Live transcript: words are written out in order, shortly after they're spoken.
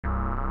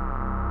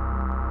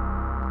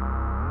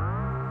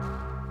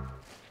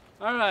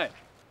All right.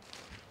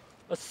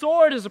 A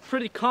sword is a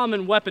pretty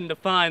common weapon to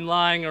find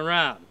lying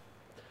around.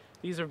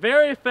 These are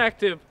very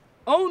effective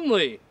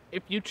only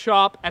if you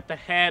chop at the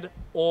head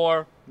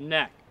or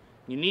neck.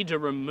 You need to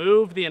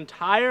remove the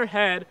entire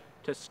head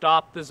to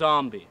stop the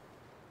zombie.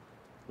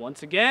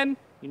 Once again,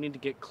 you need to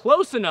get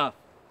close enough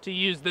to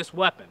use this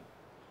weapon.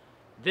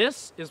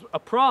 This is a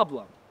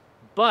problem,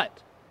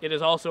 but it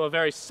is also a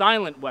very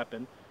silent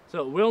weapon,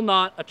 so it will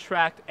not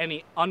attract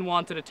any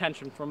unwanted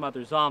attention from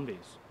other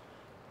zombies.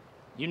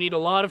 You need a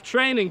lot of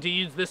training to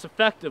use this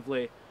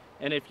effectively,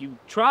 and if you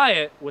try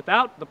it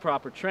without the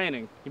proper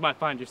training, you might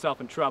find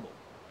yourself in trouble.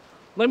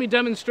 Let me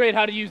demonstrate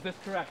how to use this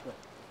correctly.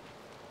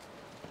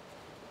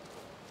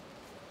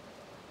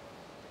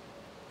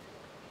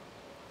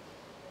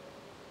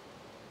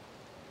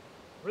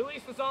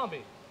 Release the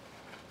zombie.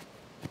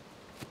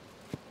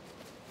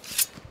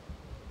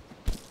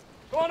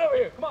 Come on over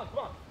here, come on, come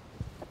on.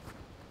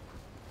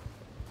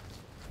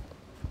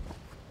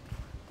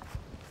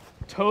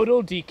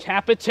 Total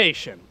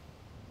decapitation.